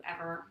way, if you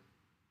ever,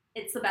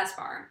 it's the best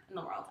bar in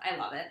the world. I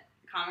love it.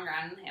 Common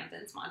Ground in the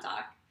Hamptons,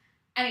 Montauk.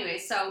 Anyway,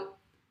 so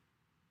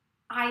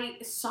I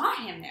saw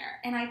him there,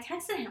 and I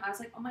texted him. I was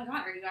like, oh my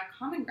God, are you at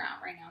Common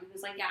Ground right now? And he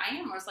was like, yeah, I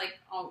am. I was like,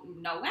 oh,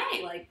 no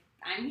way. Like,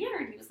 I'm here.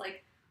 And he was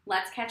like,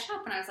 let's catch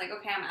up. And I was like,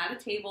 okay, I'm at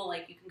a table.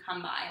 Like, you can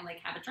come by and, like,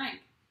 have a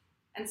drink.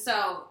 And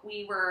so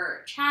we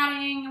were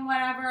chatting and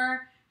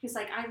whatever. He's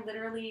like, I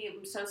literally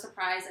am so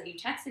surprised that you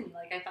texted me.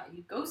 Like, I thought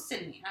you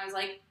ghosted me. And I was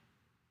like,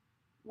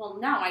 well,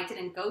 no, I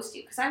didn't ghost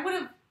you. Because I would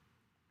have,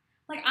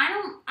 like,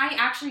 I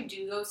actually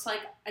do ghost,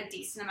 like, a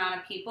decent amount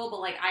of people, but,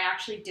 like, I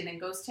actually didn't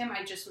ghost him.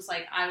 I just was,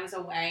 like, I was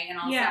away, and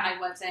also I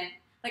wasn't,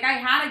 like, I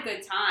had a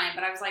good time,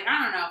 but I was like,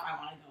 I don't know if I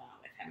want to go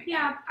out with him again.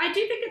 Yeah, I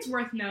do think it's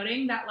worth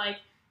noting that, like,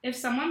 if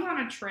someone's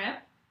on a trip,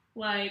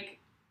 like,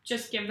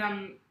 just give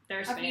them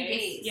their space. A few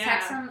days. Yeah.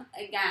 Text them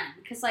again.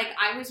 Because, like,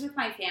 I was with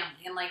my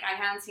family, and, like, I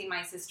hadn't seen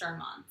my sister in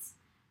months.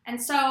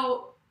 And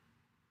so,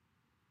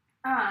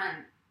 I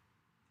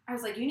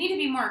was like, you need to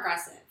be more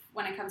aggressive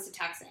when it comes to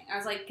texting. I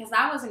was like, because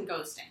that wasn't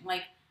ghosting.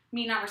 Like,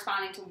 me not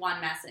responding to one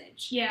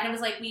message. Yeah. And it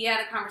was like, we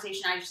had a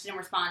conversation, I just didn't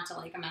respond to,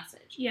 like, a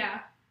message. Yeah.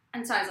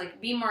 And so I was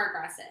like, be more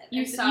aggressive.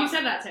 You said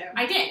that too.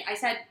 I did. I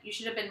said, you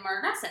should have been more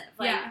aggressive.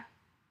 Like, yeah.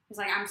 He's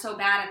like, I'm so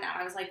bad at that.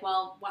 I was like,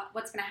 well,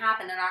 what's going to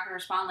happen? They're not going to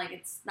respond. Like,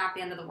 it's not the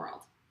end of the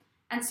world.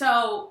 And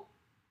so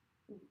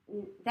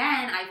then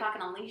I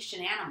fucking unleashed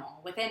an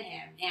animal within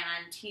him,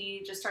 and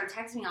he just started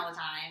texting me all the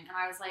time. And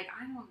I was like,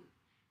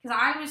 because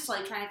I was,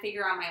 like, trying to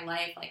figure out my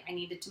life. Like, I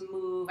needed to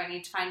move. I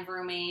needed to find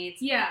roommates.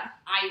 Yeah.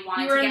 I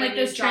wanted to get a new job. You were in, like,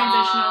 this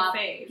transitional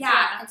phase.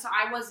 Yeah. And so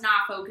I was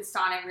not focused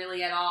on it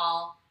really at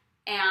all.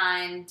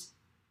 And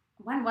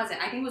when was it?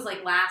 I think it was,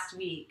 like, last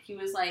week. He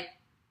was, like,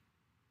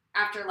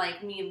 after,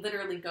 like, me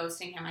literally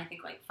ghosting him, I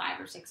think, like, 5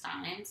 or 6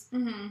 times.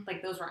 Mm-hmm.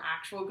 Like, those were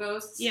actual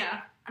ghosts.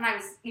 Yeah. And I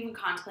was even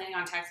contemplating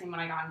on texting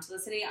when I got into the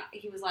city.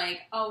 He was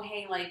like, oh,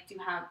 hey, like, do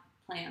you have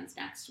plans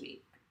next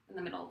week? In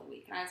the middle of the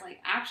week. And I was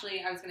like,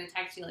 actually, I was going to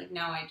text you, like,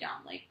 no, I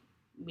don't. Like,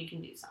 we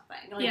can do something.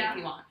 Like, if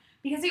you want.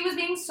 Because he was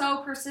being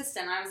so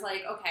persistent. I was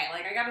like, okay,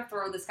 like, I got to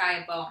throw this guy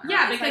a bone.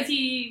 Yeah, because like,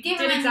 he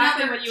did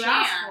exactly what you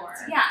asked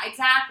for. Yeah,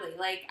 exactly.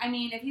 Like, I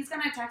mean, if he's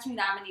going to text me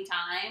that many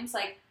times,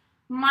 like,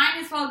 might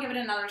as well give it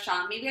another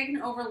shot. Maybe I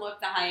can overlook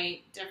the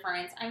height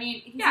difference. I mean,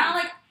 he's not,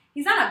 like,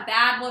 he's not a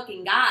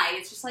bad-looking guy.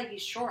 It's just, like,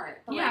 he's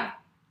short. But, like,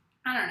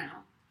 I don't know.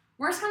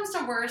 Worst comes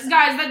to worst.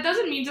 Guys, that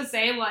doesn't mean to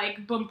say,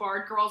 like,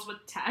 bombard girls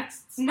with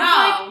texts. No,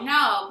 like,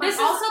 no. But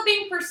also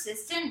being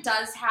persistent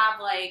does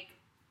have, like...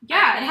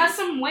 Yeah, it has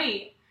some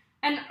weight.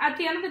 And at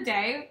the end of the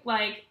day,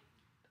 like,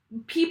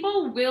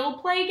 people will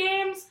play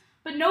games,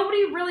 but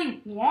nobody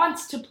really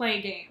wants to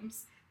play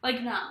games.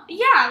 Like, no.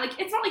 Yeah, like,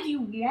 it's not like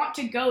you want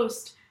to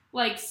ghost,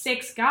 like,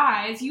 6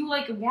 guys. You,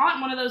 like, want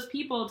one of those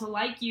people to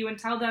like you and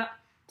tell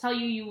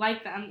you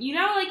like them. You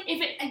know, like,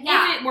 if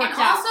it works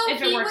out. Also,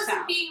 if it works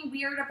out. He wasn't being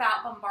weird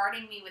about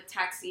bombarding me with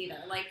texts either.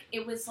 Like,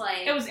 it was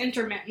like... It was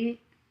intermittent.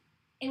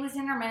 It was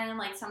intermittent.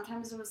 Like,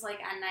 sometimes it was, like,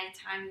 at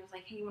nighttime. He was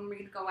like, hey, when are we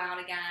going to go out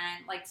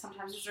again? Like,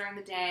 sometimes it was during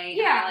the day.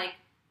 Yeah.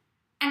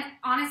 And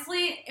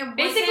honestly, it wasn't...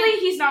 Basically,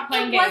 he's not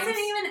playing games. It wasn't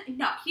even...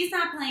 No, he's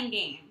not playing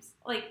games.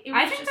 Like, it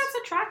was I think that's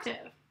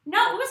attractive.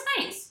 No, it was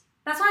nice.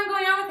 That's why I'm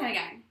going out with him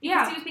again.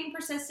 Because he was being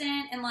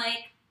persistent and,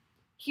 like,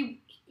 he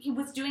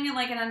was doing it,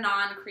 like, in a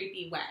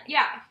non-creepy way.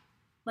 Yeah.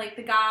 Like,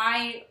 the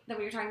guy that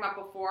we were talking about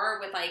before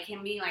with, like,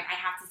 him being like, I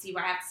have to see you,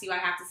 I have to see you, I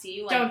have to see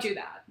you. Like, don't do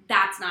that.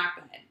 That's not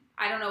good.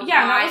 I don't know why.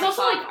 Yeah, that was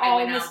also, like, all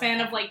in the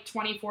span of, like,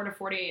 24 to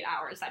 48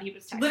 hours that he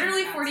was texting.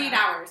 Literally 48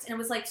 hours. And it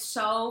was, like,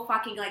 so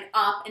fucking, like,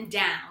 up and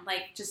down.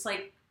 Like, just,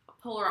 like,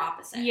 polar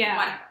opposite. Yeah.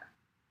 Whatever.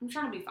 I'm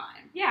trying to be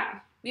fine. Yeah.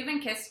 We haven't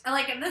kissed.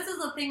 Like, this is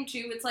the thing,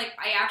 too. It's, like,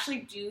 I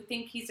actually do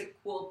think he's a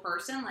cool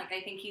person. Like,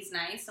 I think he's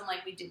nice. And,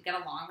 like, we did get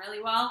along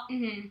really well.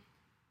 Mm-hmm. And,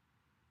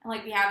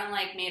 like, we haven't,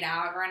 like, made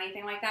out or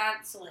anything like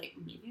that. So, like,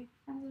 maybe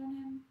friends with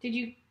him. Did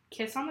you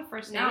kiss on the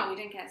first date? No, we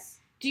didn't kiss.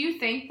 Do you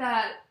think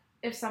that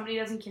if somebody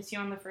doesn't kiss you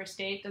on the first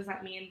date, does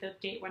that mean the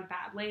date went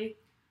badly?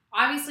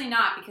 Obviously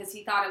not, because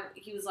he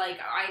was like,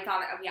 I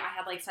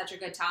had, like, such a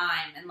good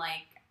time. And,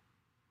 like,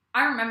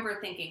 I remember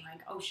thinking,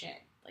 like, oh,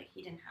 shit. Like,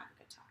 he didn't have a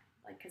good time.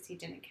 Like, because he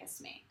didn't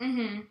kiss me.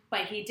 Mm-hmm.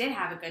 But he did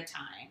have a good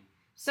time.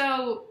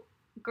 So,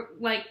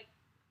 like,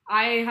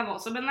 I have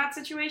also been in that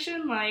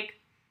situation. Like,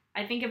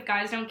 I think if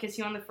guys don't kiss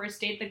you on the first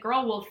date, the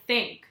girl will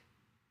think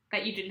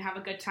that you didn't have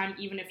a good time,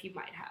 even if you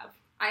might have.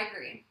 I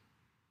agree.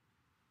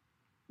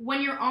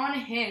 When you're on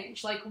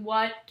Hinge, like,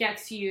 what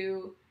gets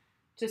you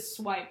to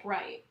swipe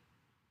right?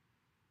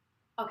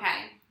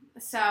 Okay,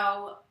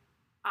 so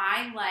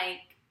I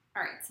like,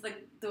 alright, so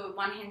the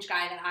one Hinge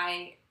guy that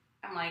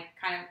I'm like,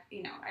 kind of,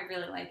 you know, I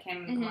really like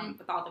him, the one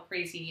with all the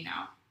crazy, you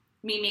know,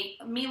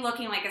 me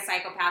looking like a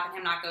psychopath and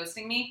him not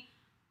ghosting me.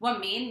 What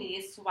made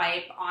me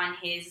swipe on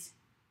his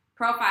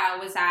profile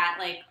was that,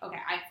 like, okay,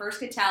 I first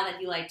could tell that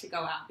he liked to go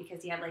out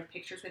because he had, like,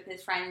 pictures with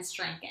his friends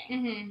drinking.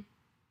 Mm-hmm.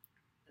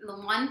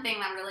 The one thing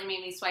that really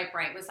made me swipe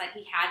right was that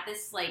he had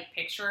this, like,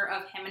 picture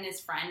of him and his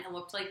friend. It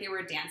looked like they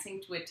were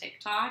dancing to a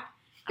TikTok.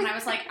 And I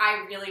was like,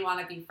 I really want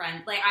to be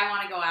friends. Like, I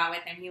want to go out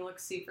with him. He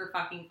looks super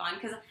fucking fun.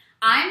 Because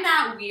I'm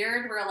that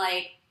weird where,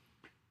 like,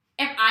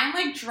 if I'm,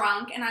 like,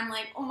 drunk and I'm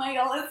like, oh my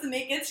god, let's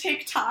make a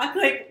TikTok,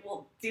 like,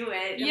 we'll do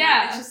it. And yeah.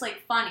 Like, it's just,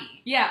 like,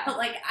 funny. Yeah. But,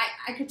 like,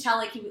 I could tell,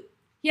 like,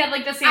 he had,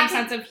 like, the same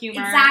sense of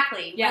humor.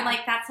 Exactly. Yeah. But,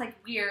 like, that's, like,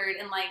 weird.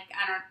 And, like,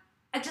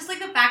 I just, like,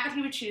 the fact that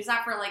he would choose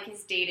that for, like,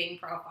 his dating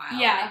profile.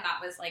 Yeah. Like, that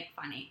was, like,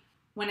 funny.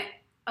 When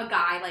a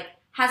guy, like,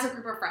 has a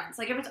group of friends.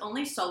 Like, if it's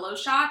only solo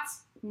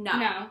shots,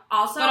 no.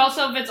 But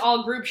also, if it's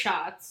all group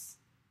shots.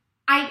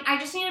 I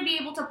just need to be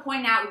able to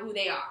point out who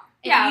they are.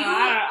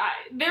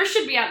 There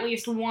should be at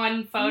least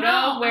one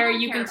photo where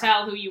you can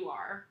tell who you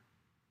are.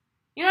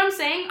 You know what I'm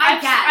saying?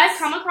 I've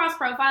come across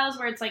profiles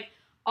where it's, like,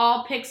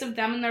 all pics of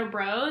them and their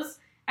bros,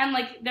 and,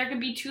 like, there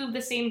could be two of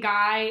the same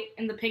guy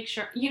in the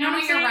picture. You know what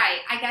I'm saying? You're right.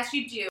 I guess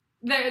you do.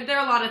 There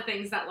are a lot of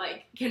things that,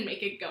 like, can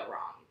make it go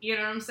wrong. You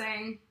know what I'm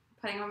saying?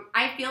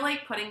 I feel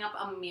like putting up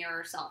a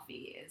mirror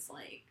selfie is,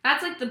 like...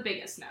 That's, like, the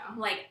biggest no.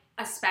 Like,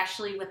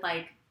 especially with,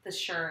 like, the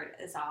shirt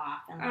is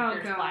off and,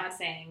 like, there's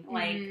flexing.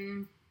 Like,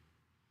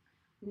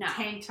 no.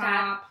 Tank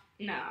top.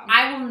 No.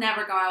 I will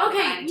never go out with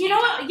a Okay, you know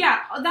what? Yeah,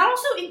 that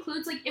also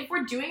includes, like, if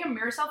we're doing a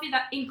mirror selfie,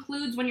 that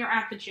includes when you're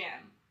at the gym.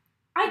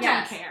 I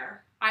don't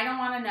care. I don't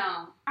want to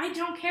know. I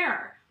don't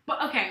care.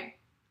 But, okay,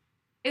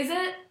 is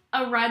it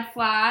a red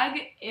flag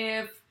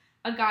if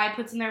a guy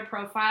puts in their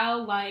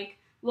profile, like,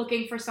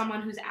 looking for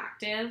someone who's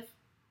active?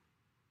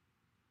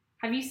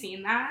 Have you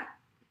seen that?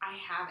 I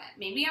haven't.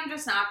 Maybe I'm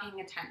just not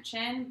paying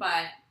attention,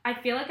 but... I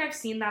feel like I've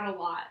seen that a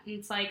lot. And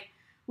it's, like,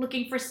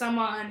 looking for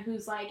someone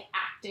who's, like,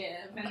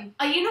 active. And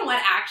you know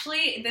what?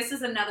 Actually, this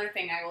is another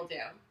thing I will do.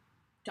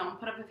 Don't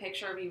put up a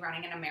picture of you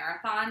running in a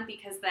marathon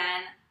because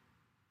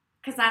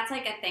that's,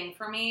 like, a thing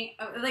for me.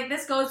 Like,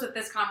 this goes with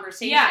this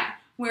conversation. Yeah.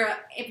 Where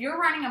if you're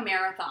running a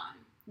marathon,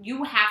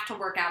 you have to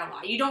work out a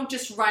lot. You don't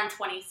just run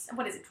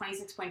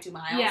 26.2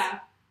 miles? Yeah.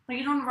 Like,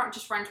 you don't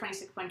just run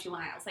 26.2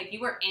 miles. Like, you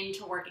were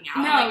into working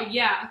out. No, like,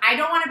 yeah. I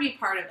don't want to be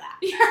part of that.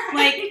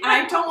 Like,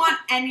 I don't want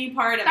any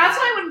part of That's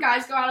that. why when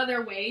guys go out of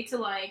their way to,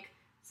 like,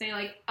 say,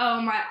 like,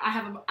 oh, I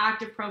have an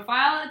active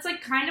profile, it's,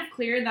 like, kind of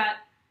clear that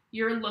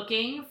you're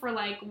looking for,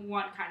 like,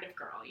 one kind of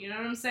girl. You know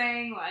what I'm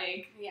saying?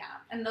 Like... Yeah.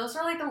 And those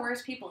are, like, the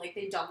worst people. Like,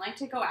 they don't like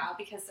to go out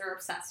because they're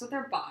obsessed with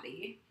their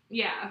body.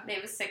 Yeah. They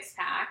have a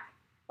six-pack.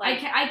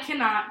 Like, I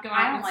cannot go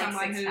out with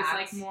someone who's,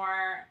 six-packs. like,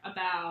 more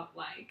about,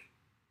 like...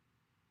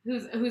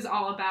 Who's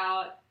all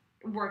about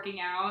working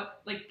out.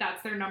 Like,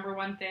 that's their number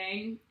one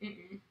thing.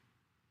 Mm-mm.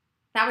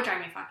 That would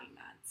drive me fucking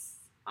nuts,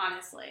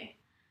 honestly.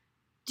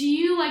 Do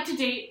you like to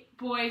date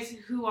boys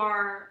who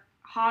are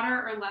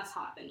hotter or less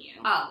hot than you?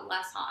 Oh,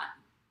 less hot.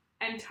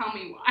 And tell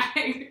me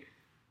why.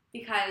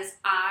 Because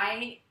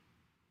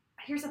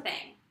here's the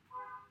thing.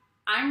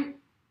 I'm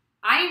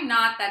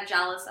not that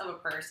jealous of a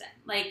person.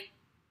 Like,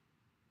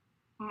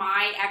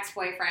 my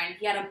ex-boyfriend,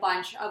 he had a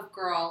bunch of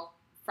girl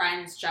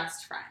friends,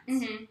 just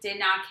friends. Mm-hmm. Did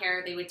not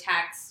care. They would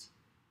text.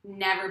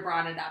 Never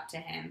brought it up to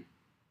him.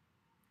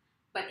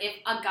 But if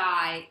a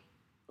guy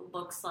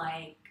looks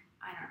like,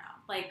 I don't know,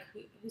 like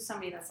who's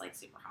somebody that's, like,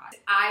 super hot,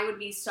 I would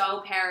be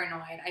so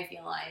paranoid, I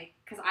feel like,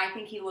 because I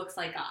think he looks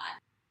like God.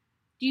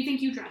 Do you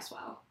think you dress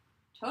well?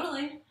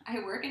 Totally. I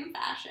work in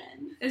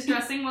fashion. Is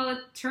dressing well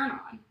a turn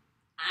on?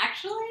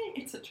 Actually,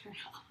 it's a turn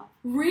off.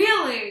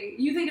 Really?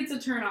 You think it's a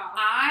turn off?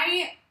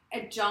 I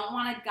don't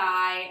want a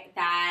guy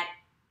that...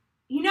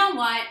 You know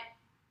what?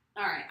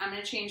 All right, I'm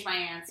going to change my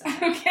answer.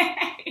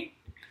 Okay.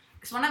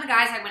 Because one of the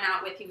guys I went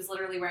out with, he was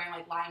literally wearing,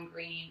 like, lime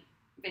green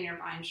Vineyard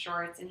Vine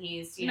shorts, and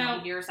he's,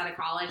 years out of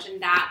college,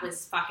 and that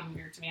was fucking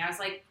weird to me. I was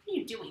like, what are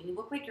you doing? You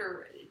look like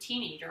you're a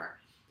teenager.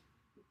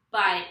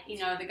 But, the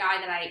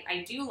guy that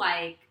I do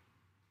like,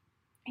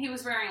 he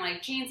was wearing,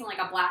 like, jeans and, like,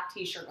 a black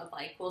t-shirt with,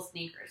 like, cool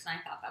sneakers, and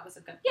I thought that was a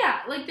good thing. Yeah,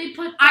 like, they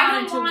put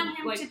I don't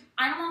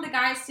want the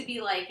guys to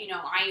be like,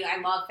 I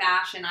love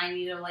fashion, I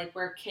need to, like,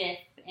 wear kith,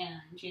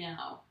 and,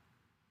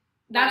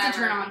 That's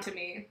whatever. a turn on to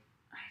me.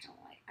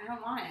 I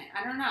don't want it.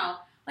 I don't know.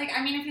 Like,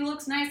 I mean, if he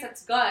looks nice,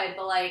 that's good,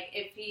 but, like,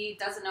 if he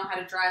doesn't know how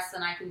to dress,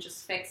 then I can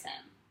just fix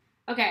him.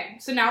 Okay,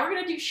 so now we're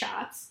going to do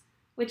shots,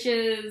 which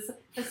is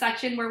the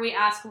section where we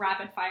ask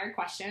rapid-fire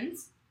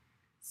questions.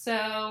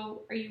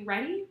 So, are you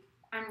ready?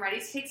 I'm ready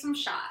to take some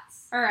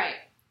shots. All right.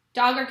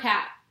 Dog or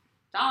cat?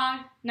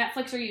 Dog.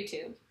 Netflix or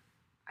YouTube?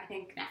 I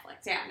think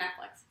Netflix. Yeah,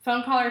 Netflix.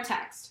 Phone call or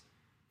text?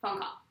 Phone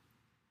call.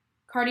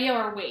 Cardio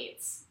or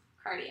weights?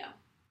 Cardio.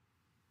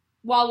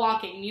 While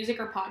walking,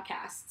 music or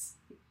podcasts?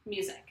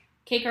 Music.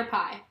 Cake or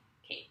pie?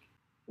 Cake.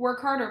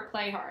 Work hard or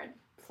play hard?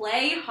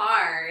 Play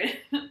hard.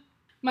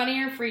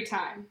 Money or free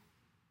time?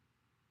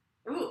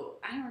 Ooh,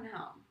 I don't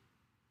know.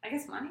 I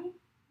guess money?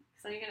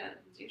 So you're gonna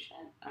do shit?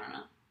 I don't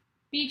know.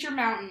 Beach or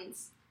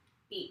mountains?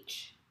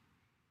 Beach.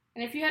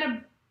 And if you had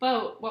a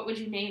boat, what would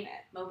you name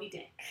it? Moby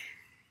Dick.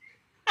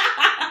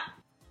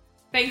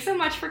 Thanks so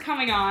much for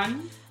coming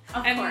on.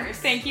 Of course.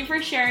 Thank you for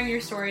sharing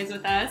your stories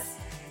with us.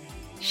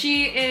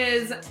 She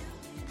is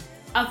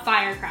a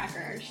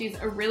firecracker. She's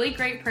a really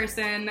great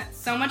person.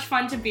 So much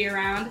fun to be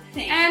around.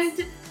 Thanks.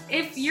 And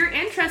if you're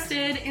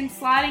interested in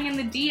sliding in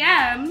the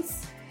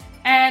DMs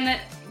and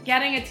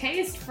getting a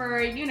taste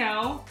for,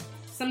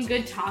 some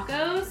good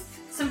tacos.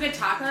 Some good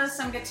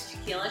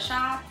tequila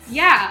shots.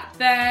 Yeah,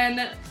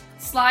 then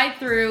slide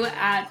through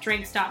at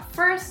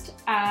drinks.first.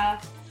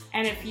 And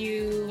if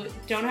you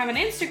don't have an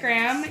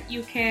Instagram,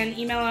 you can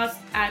email us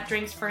at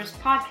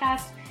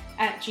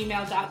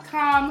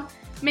drinksfirstpodcast@gmail.com.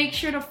 Make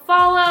sure to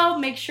follow,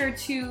 make sure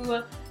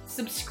to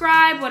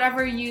subscribe,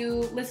 whatever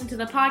you listen to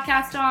the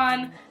podcast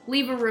on.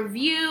 Leave a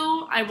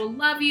review. I will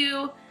love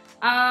you.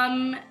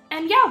 And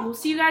yeah, we'll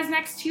see you guys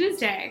next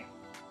Tuesday.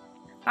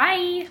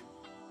 Bye.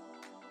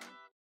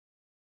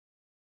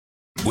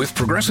 With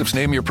Progressive's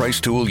Name Your Price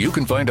tool, you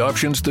can find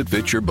options that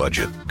fit your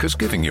budget, because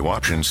giving you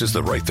options is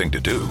the right thing to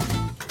do.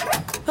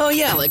 Oh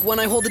yeah, like when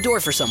I hold the door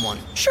for someone.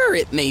 Sure,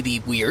 it may be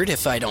weird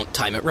if I don't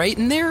time it right,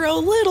 and they're a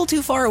little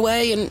too far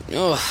away, and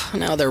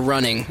now they're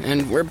running,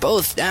 and we're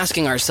both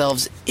asking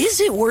ourselves,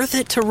 is it worth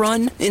it to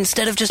run,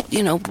 instead of just,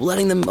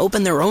 letting them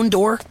open their own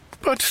door?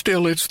 But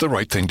still, it's the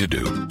right thing to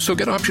do. So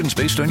get options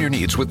based on your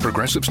needs with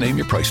Progressive's Name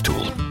Your Price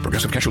tool.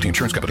 Progressive Casualty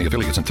Insurance Company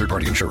affiliates and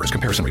third-party insurers.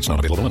 Comparison rates not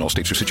available in all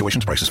states or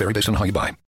situations. Prices vary based on how you buy.